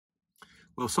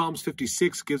Well, Psalms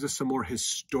 56 gives us some more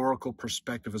historical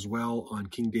perspective as well on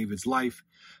King David's life.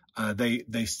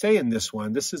 They say in this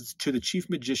one, this is to the chief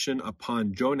magician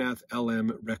upon Jonath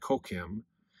Elam Rekokim,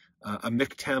 a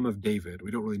miktam of David.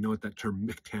 We don't really know what that term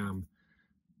miktam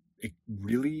it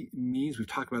really means. We've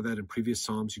talked about that in previous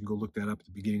Psalms. You can go look that up at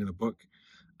the beginning of the book.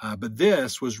 But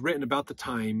this was written about the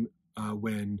time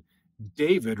when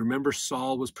David, remember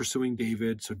Saul was pursuing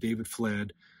David, so David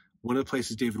fled. One of the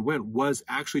places David went was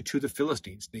actually to the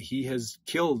Philistines. He has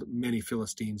killed many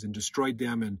Philistines and destroyed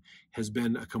them and has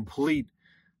been a complete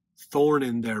thorn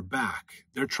in their back.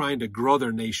 They're trying to grow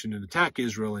their nation and attack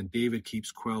Israel, and David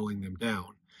keeps quelling them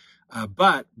down.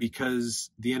 But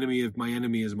because the enemy of my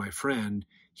enemy is my friend,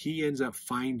 he ends up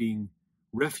finding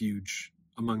refuge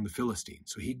among the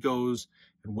Philistines. So he goes,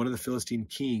 and one of the Philistine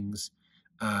kings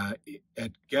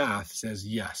at Gath says,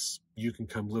 yes, you can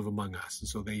come live among us. And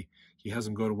so he has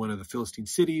him go to one of the Philistine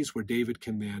cities where David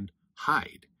can then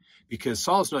hide, because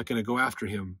Saul's not going to go after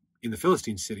him in the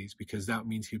Philistine cities, because that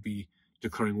means he'd be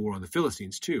declaring war on the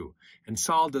Philistines too. And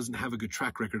Saul doesn't have a good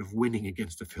track record of winning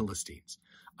against the Philistines,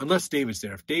 unless David's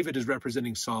there. If David is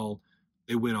representing Saul,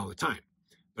 they win all the time.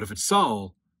 But if it's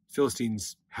Saul,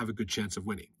 Philistines have a good chance of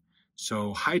winning.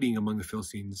 So hiding among the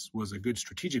Philistines was a good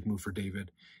strategic move for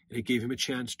David, and it gave him a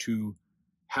chance to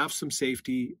have some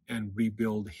safety and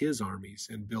rebuild his armies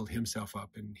and build himself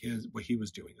up in what he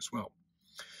was doing as well.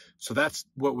 So that's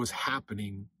what was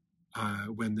happening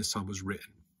when this psalm was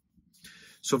written.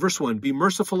 So verse 1, be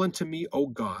merciful unto me, O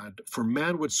God, for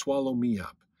man would swallow me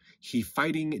up. He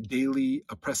fighting daily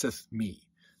oppresseth me.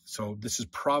 So this is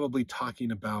probably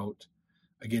talking about,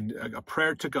 again, a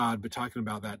prayer to God, but talking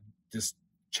about this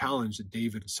challenge that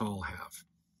David and Saul have.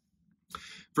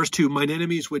 Verse 2, mine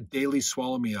enemies would daily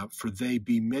swallow me up, for they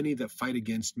be many that fight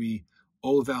against me,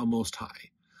 O thou most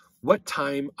high. What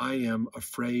time I am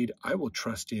afraid, I will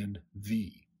trust in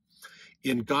thee.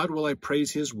 In God will I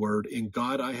praise his word. In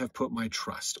God I have put my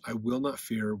trust. I will not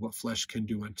fear what flesh can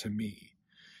do unto me.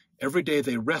 Every day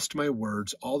they wrest my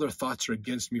words. All their thoughts are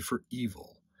against me for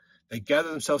evil. They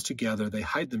gather themselves together. They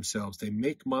hide themselves. They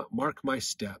mark my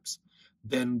steps.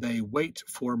 Then they wait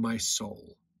for my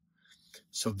soul.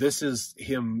 So this is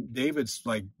him. David's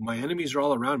like, my enemies are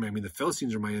all around me. I mean, the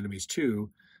Philistines are my enemies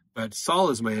too, but Saul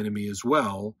is my enemy as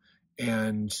well.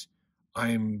 And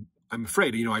I'm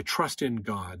afraid, I trust in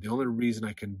God. The only reason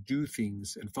I can do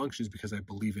things and function is because I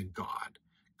believe in God.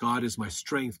 God is my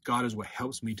strength. God is what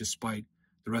helps me despite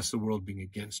the rest of the world being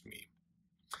against me.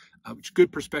 Which is a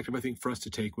good perspective, I think, for us to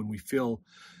take when we feel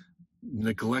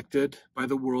neglected by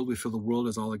the world. We feel the world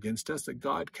is all against us, that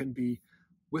God can be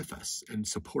with us and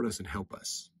support us and help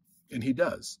us. And he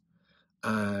does.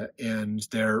 And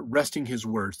they're wresting his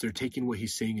words. They're taking what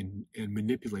he's saying and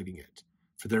manipulating it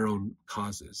for their own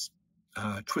causes.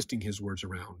 Twisting his words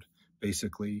around,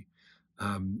 basically.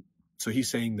 So he's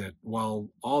saying that while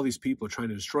all these people are trying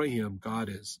to destroy him, God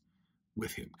is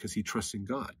with him because he trusts in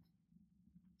God.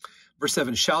 Verse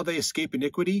 7, shall they escape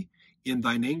iniquity? In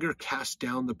thine anger cast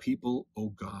down the people, O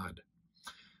God.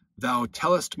 Thou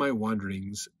tellest my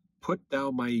wanderings. Put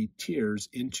thou my tears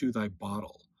into thy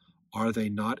bottle. Are they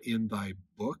not in thy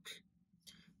book?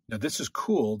 Now this is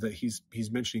cool that he's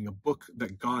mentioning a book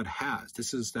that God has.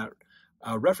 This is that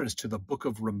reference to the book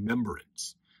of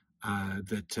remembrance.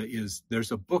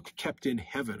 There's a book kept in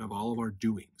heaven of all of our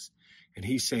doings. And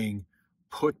he's saying,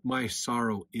 put my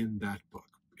sorrow in that book.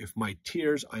 If my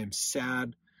tears, I am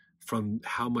sad from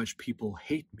how much people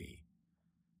hate me,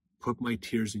 put my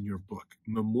tears in your book.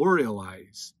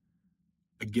 Memorialize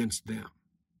against them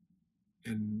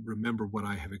and remember what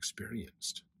I have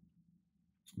experienced.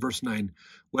 Verse 9,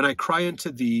 when I cry unto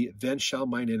thee, then shall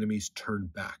mine enemies turn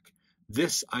back.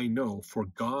 This I know, for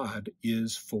God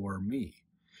is for me.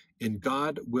 In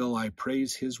God will I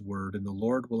praise his word, in the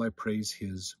Lord will I praise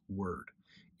his word.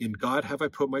 In God have I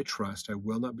put my trust. I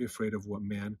will not be afraid of what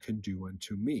man can do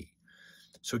unto me.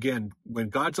 So again, when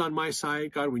God's on my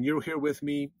side, God, when you're here with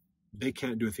me, they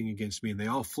can't do a thing against me. And they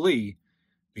all flee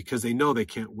because they know they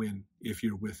can't win if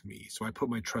you're with me. So I put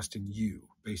my trust in you,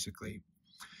 basically.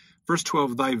 Verse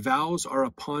 12, thy vows are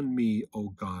upon me, O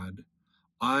God.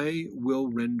 I will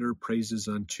render praises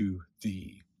unto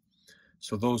thee.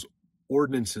 So those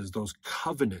ordinances, those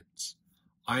covenants,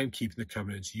 I am keeping the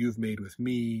covenants you've made with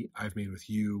me, I've made with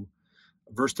you.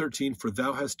 Verse 13, for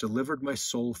thou hast delivered my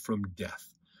soul from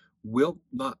death. Wilt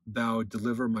not thou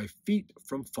deliver my feet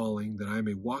from falling, that I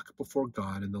may walk before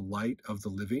God in the light of the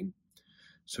living?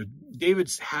 So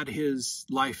David's had his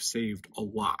life saved a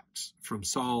lot from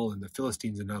Saul and the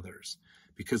Philistines and others,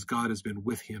 because God has been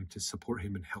with him to support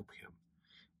him and help him.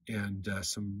 And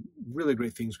some really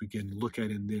great things we can look at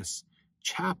in this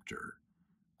chapter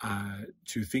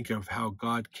to think of how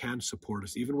God can support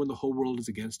us, even when the whole world is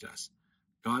against us.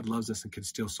 God loves us and can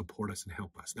still support us and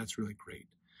help us. That's really great.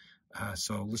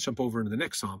 So let's jump over into the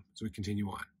next psalm as we continue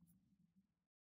on.